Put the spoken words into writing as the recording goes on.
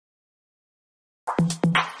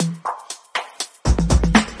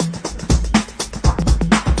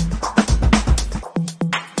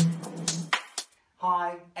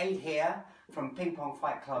from Ping Pong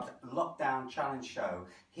Fight Club's Lockdown Challenge Show.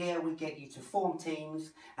 Here we get you to form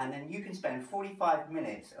teams, and then you can spend 45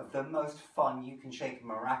 minutes of the most fun you can shake a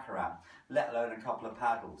maraca at, let alone a couple of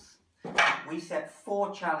paddles. We set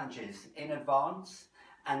 4 challenges in advance,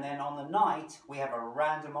 and then on the night we have a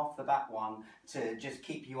random off the bat one to just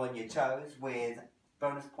keep you on your toes, with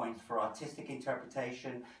bonus points for artistic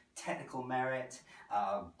interpretation, technical merit,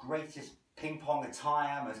 greatest ping pong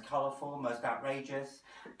attire, most colourful, most outrageous,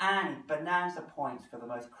 and bonanza points for the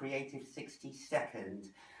most creative 60-second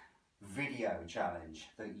video challenge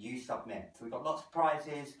that you submit. So we've got lots of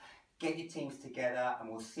prizes. Get your teams together and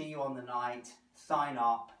we'll see you on the night. Sign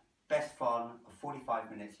up. Best fun of 45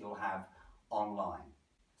 minutes you'll have online.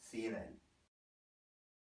 See you then.